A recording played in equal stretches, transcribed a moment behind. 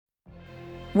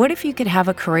What if you could have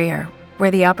a career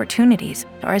where the opportunities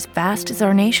are as vast as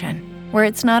our nation, where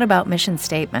it's not about mission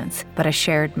statements, but a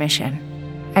shared mission?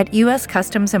 At U.S.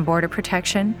 Customs and Border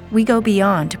Protection, we go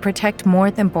beyond to protect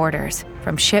more than borders.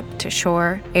 From ship to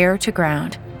shore, air to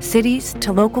ground, cities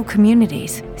to local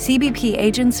communities, CBP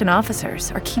agents and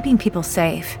officers are keeping people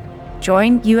safe.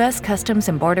 Join U.S. Customs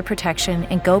and Border Protection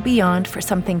and go beyond for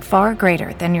something far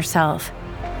greater than yourself.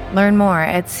 Learn more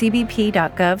at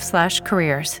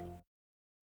cbp.gov/careers.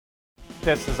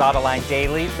 This is Autoline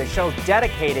Daily, the show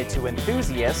dedicated to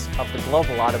enthusiasts of the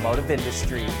global automotive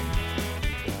industry.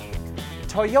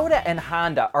 Toyota and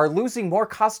Honda are losing more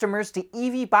customers to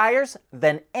EV buyers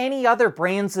than any other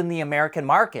brands in the American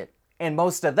market, and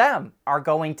most of them are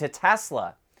going to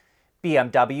Tesla.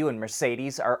 BMW and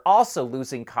Mercedes are also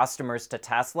losing customers to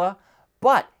Tesla,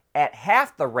 but at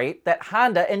half the rate that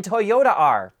Honda and Toyota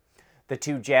are. The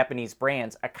two Japanese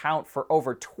brands account for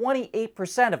over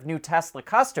 28% of new Tesla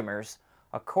customers,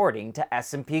 according to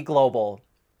S&P Global.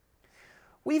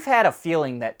 We've had a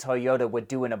feeling that Toyota would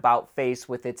do an about-face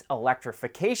with its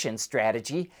electrification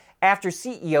strategy after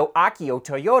CEO Akio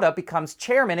Toyoda becomes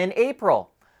chairman in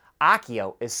April.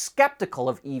 Akio is skeptical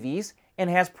of EVs and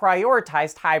has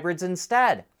prioritized hybrids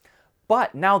instead.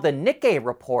 But now the Nikkei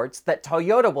reports that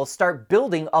Toyota will start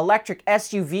building electric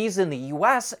SUVs in the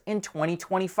US in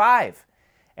 2025.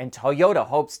 And Toyota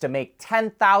hopes to make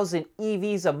 10,000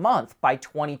 EVs a month by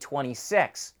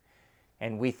 2026.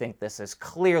 And we think this is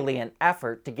clearly an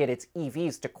effort to get its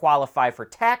EVs to qualify for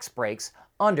tax breaks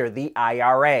under the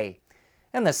IRA.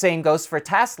 And the same goes for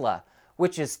Tesla,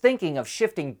 which is thinking of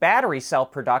shifting battery cell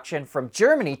production from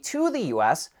Germany to the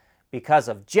US because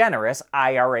of generous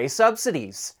IRA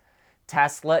subsidies.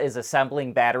 Tesla is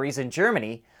assembling batteries in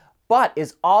Germany, but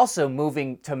is also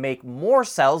moving to make more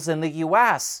cells in the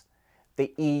US.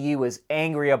 The EU is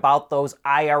angry about those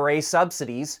IRA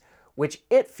subsidies, which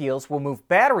it feels will move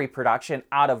battery production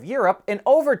out of Europe and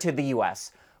over to the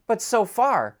US. But so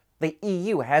far, the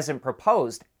EU hasn't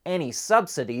proposed any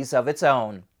subsidies of its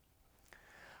own.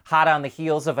 Hot on the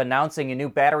heels of announcing a new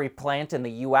battery plant in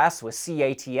the US with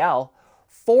CATL,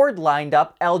 Ford lined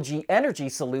up LG Energy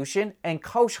Solution and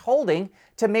Koç Holding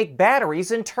to make batteries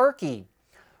in Turkey.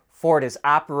 Ford has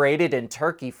operated in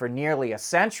Turkey for nearly a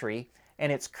century, and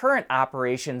its current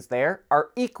operations there are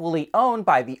equally owned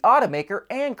by the automaker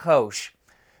and Koç.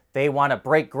 They want to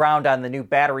break ground on the new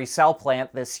battery cell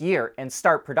plant this year and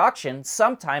start production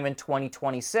sometime in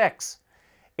 2026.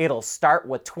 It'll start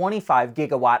with 25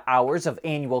 gigawatt hours of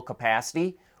annual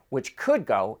capacity, which could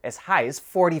go as high as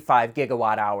 45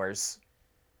 gigawatt hours.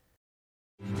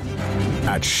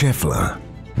 At Schaeffler,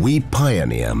 we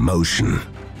pioneer motion.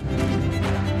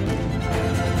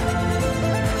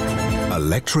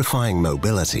 Electrifying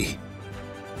mobility,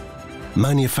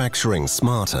 manufacturing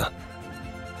smarter,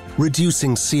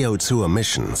 reducing CO2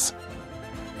 emissions,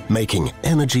 making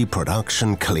energy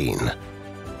production clean.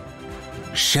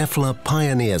 Schaeffler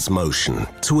pioneers motion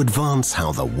to advance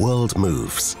how the world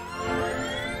moves.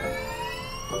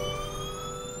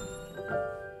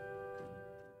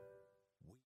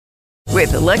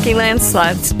 With the Lucky Land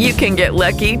Slots, you can get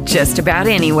lucky just about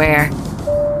anywhere.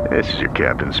 This is your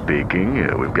captain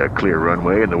speaking. We've got clear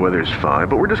runway and the weather's fine,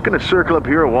 but we're just going to circle up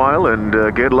here a while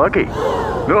and get lucky.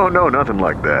 No, nothing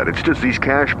like that. It's just these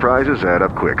cash prizes add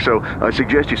up quick. So I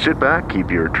suggest you sit back, keep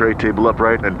your tray table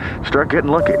upright, and start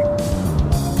getting lucky.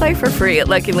 Play for free at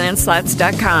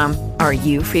LuckyLandSlots.com. Are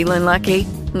you feeling lucky?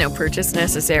 No purchase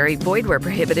necessary. Void where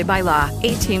prohibited by law.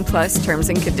 18 plus terms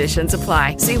and conditions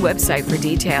apply. See website for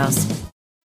details.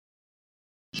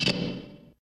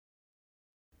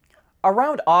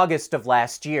 Around August of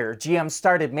last year, GM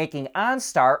started making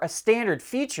OnStar a standard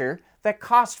feature that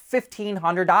cost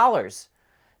 $1,500.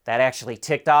 That actually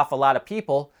ticked off a lot of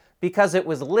people because it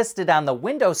was listed on the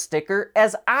window sticker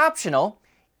as optional,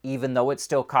 even though it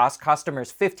still cost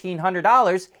customers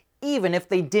 $1,500 even if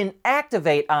they didn't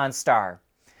activate OnStar.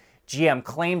 GM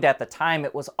claimed at the time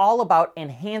it was all about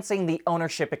enhancing the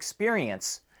ownership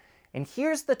experience. And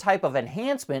here's the type of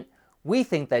enhancement we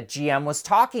think that GM was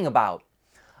talking about.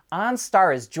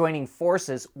 OnStar is joining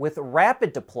forces with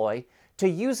Rapid Deploy to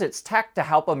use its tech to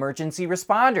help emergency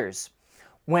responders.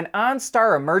 When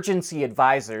OnStar emergency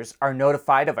advisors are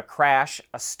notified of a crash,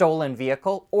 a stolen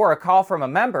vehicle, or a call from a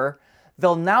member,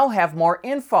 they'll now have more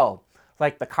info,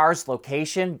 like the car's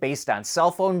location based on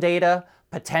cell phone data,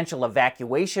 potential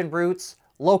evacuation routes,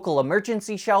 local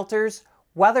emergency shelters,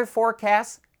 weather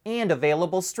forecasts, and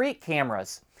available street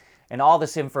cameras. And all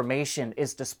this information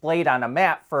is displayed on a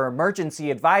map for emergency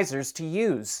advisors to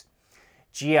use.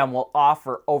 GM will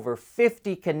offer over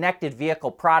 50 connected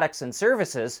vehicle products and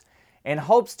services, and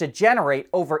hopes to generate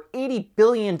over $80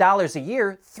 billion a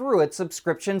year through its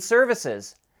subscription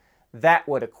services. That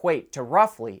would equate to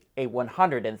roughly a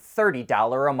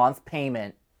 $130 a month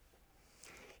payment.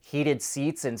 Heated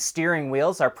seats and steering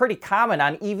wheels are pretty common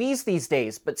on EVs these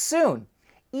days, but soon,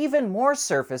 even more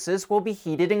surfaces will be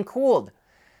heated and cooled.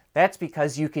 That's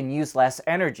because you can use less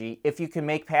energy if you can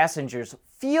make passengers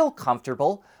feel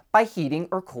comfortable by heating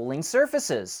or cooling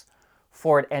surfaces.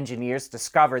 Ford engineers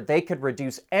discovered they could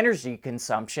reduce energy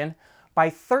consumption by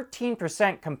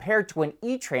 13% compared to an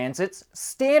E-Transit's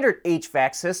standard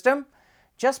HVAC system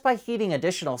just by heating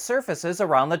additional surfaces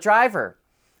around the driver.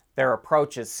 Their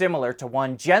approach is similar to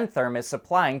one Gentherm is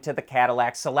supplying to the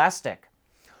Cadillac Celestiq.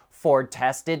 Ford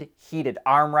tested heated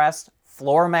armrests,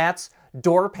 floor mats,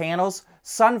 door panels,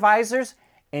 sun visors,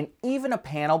 and even a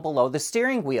panel below the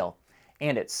steering wheel.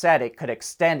 And it said it could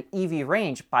extend EV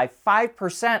range by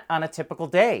 5% on a typical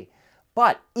day.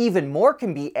 But even more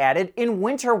can be added in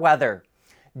winter weather.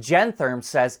 Gentherm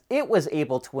says it was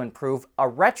able to improve a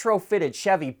retrofitted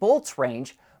Chevy Bolt's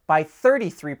range by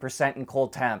 33% in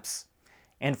cold temps.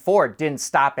 And Ford didn't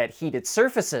stop at heated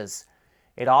surfaces.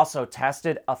 It also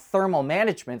tested a thermal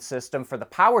management system for the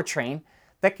powertrain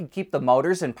that could keep the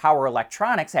motors and power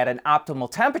electronics at an optimal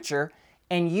temperature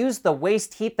and use the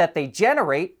waste heat that they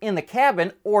generate in the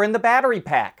cabin or in the battery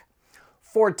pack.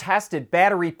 Ford tested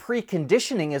battery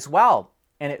preconditioning as well,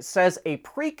 and it says a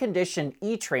preconditioned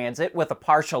E-Transit with a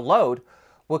partial load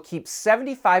will keep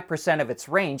 75% of its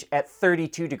range at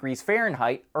 32 degrees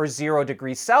Fahrenheit or 0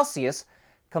 degrees Celsius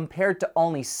compared to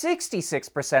only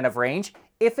 66% of range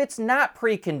if it's not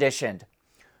preconditioned.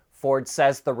 Ford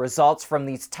says the results from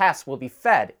these tests will be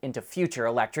fed into future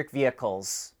electric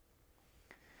vehicles.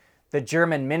 The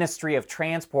German Ministry of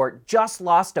Transport just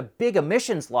lost a big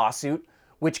emissions lawsuit,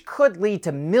 which could lead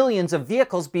to millions of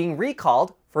vehicles being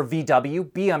recalled for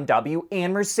VW, BMW,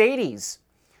 and Mercedes.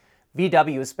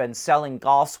 VW has been selling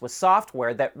Golfs with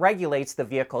software that regulates the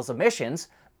vehicle's emissions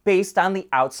based on the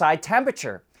outside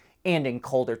temperature, and in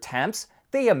colder temps,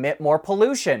 they emit more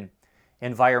pollution.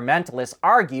 Environmentalists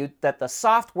argued that the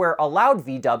software allowed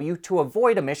VW to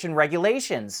avoid emission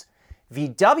regulations.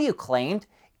 VW claimed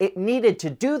it needed to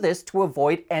do this to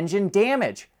avoid engine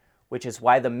damage, which is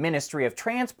why the Ministry of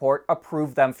Transport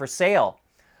approved them for sale.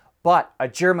 But a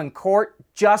German court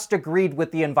just agreed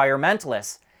with the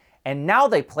environmentalists, and now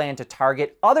they plan to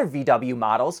target other VW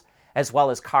models, as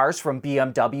well as cars from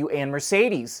BMW and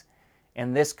Mercedes.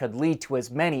 And this could lead to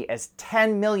as many as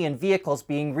 10 million vehicles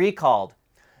being recalled.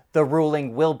 The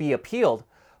ruling will be appealed,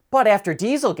 but after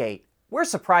Dieselgate, we're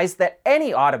surprised that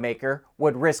any automaker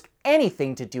would risk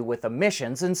anything to do with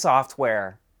emissions and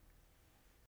software.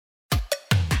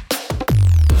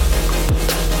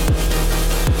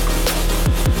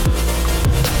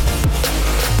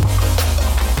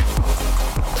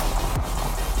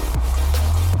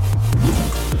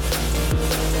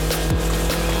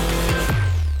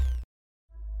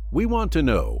 We want to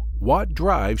know what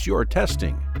drives your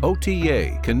testing.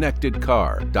 OTA, connected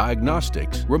car,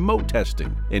 diagnostics, remote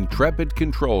testing. Intrepid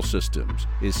Control Systems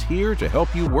is here to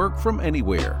help you work from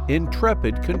anywhere.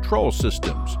 Intrepid Control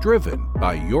Systems, driven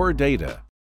by your data.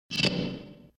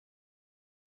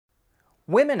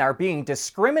 Women are being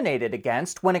discriminated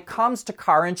against when it comes to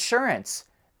car insurance.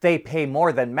 They pay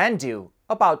more than men do,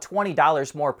 about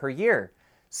 $20 more per year,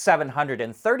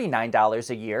 $739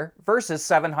 a year versus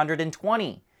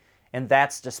 $720. And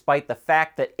that's despite the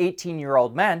fact that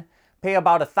 18-year-old men pay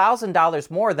about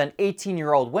 $1,000 more than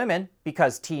 18-year-old women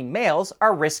because teen males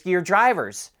are riskier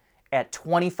drivers. At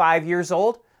 25 years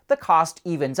old, the cost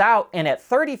evens out, and at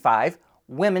 35,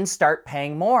 women start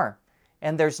paying more.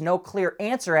 And there's no clear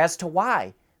answer as to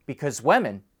why, because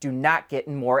women do not get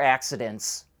in more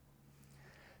accidents.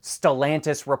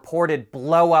 Stellantis reported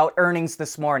blowout earnings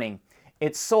this morning.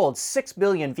 It sold 6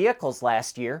 billion vehicles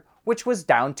last year, which was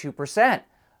down 2%.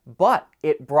 But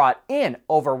it brought in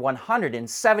over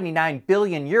 179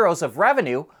 billion euros of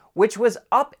revenue, which was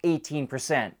up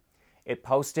 18%. It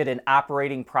posted an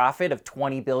operating profit of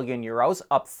 20 billion euros,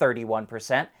 up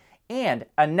 31%, and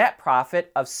a net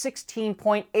profit of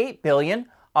 16.8 billion,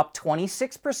 up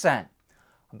 26%.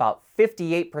 About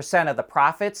 58% of the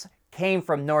profits came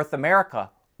from North America,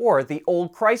 or the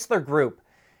old Chrysler Group,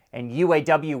 and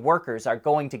UAW workers are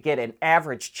going to get an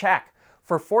average check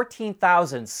for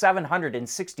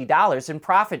 $14,760 in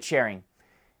profit sharing.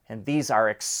 And these are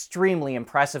extremely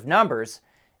impressive numbers,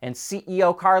 and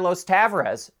CEO Carlos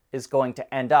Tavares is going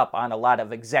to end up on a lot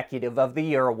of Executive of the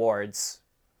Year awards.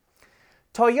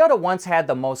 Toyota once had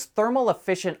the most thermal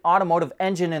efficient automotive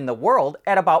engine in the world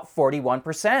at about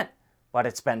 41%, but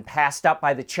it's been passed up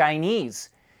by the Chinese.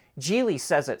 Geely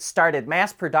says it started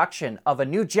mass production of a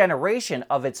new generation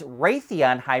of its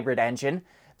Raytheon hybrid engine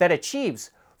that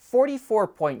achieves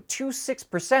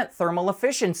 44.26% thermal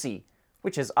efficiency,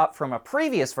 which is up from a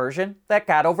previous version that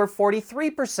got over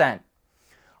 43%.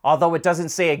 Although it doesn't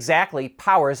say exactly,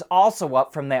 power is also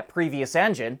up from that previous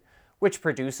engine, which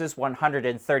produces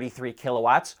 133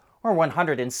 kilowatts or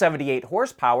 178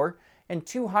 horsepower and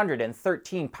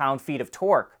 213 pound-feet of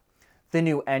torque. The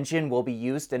new engine will be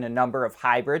used in a number of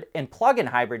hybrid and plug-in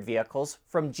hybrid vehicles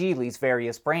from Geely's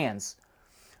various brands.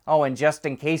 Oh, and just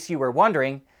in case you were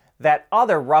wondering, that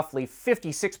other roughly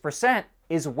 56%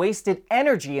 is wasted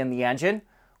energy in the engine,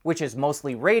 which is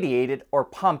mostly radiated or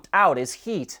pumped out as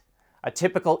heat. A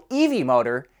typical EV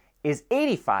motor is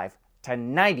 85 to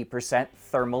 90%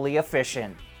 thermally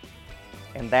efficient.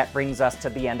 And that brings us to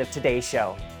the end of today's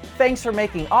show. Thanks for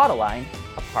making Autoline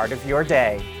a part of your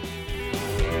day.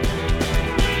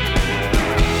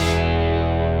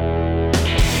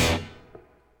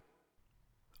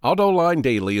 AutoLine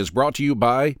Daily is brought to you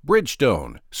by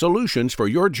Bridgestone, solutions for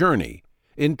your journey.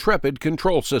 Intrepid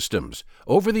Control Systems,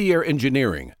 over-the-air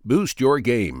engineering, boost your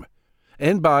game.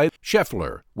 And by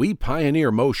Scheffler, we pioneer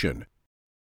motion.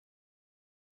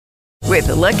 With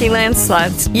the Lucky Land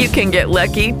Slots, you can get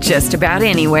lucky just about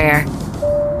anywhere.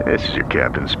 This is your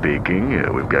captain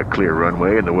speaking. We've got clear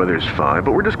runway and the weather's fine,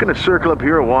 but we're just going to circle up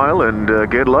here a while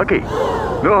and get lucky.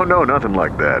 No, nothing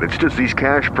like that. It's just these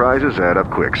cash prizes add up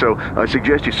quick. So I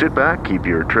suggest you sit back, keep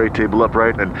your tray table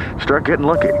upright, and start getting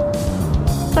lucky.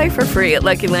 Play for free at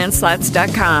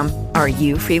LuckyLandSlots.com. Are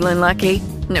you feeling lucky?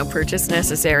 No purchase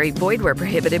necessary. Void where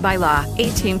prohibited by law.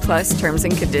 18 plus terms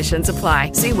and conditions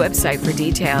apply. See website for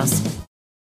details.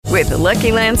 With the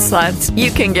Lucky Land Slots,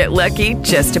 you can get lucky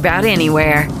just about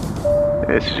anywhere.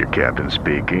 This is your captain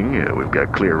speaking. We've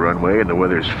got clear runway and the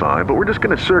weather's fine, but we're just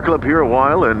going to circle up here a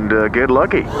while and get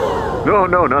lucky.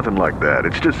 No, nothing like that.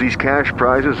 It's just these cash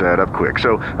prizes add up quick.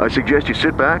 So I suggest you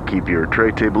sit back, keep your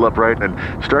tray table upright, and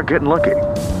start getting lucky.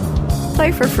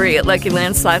 Play for free at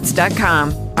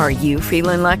LuckyLandSlots.com. Are you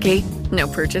feeling lucky? No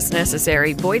purchase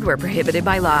necessary. Void where prohibited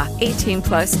by law. 18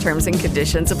 plus terms and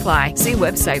conditions apply. See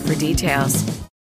website for details.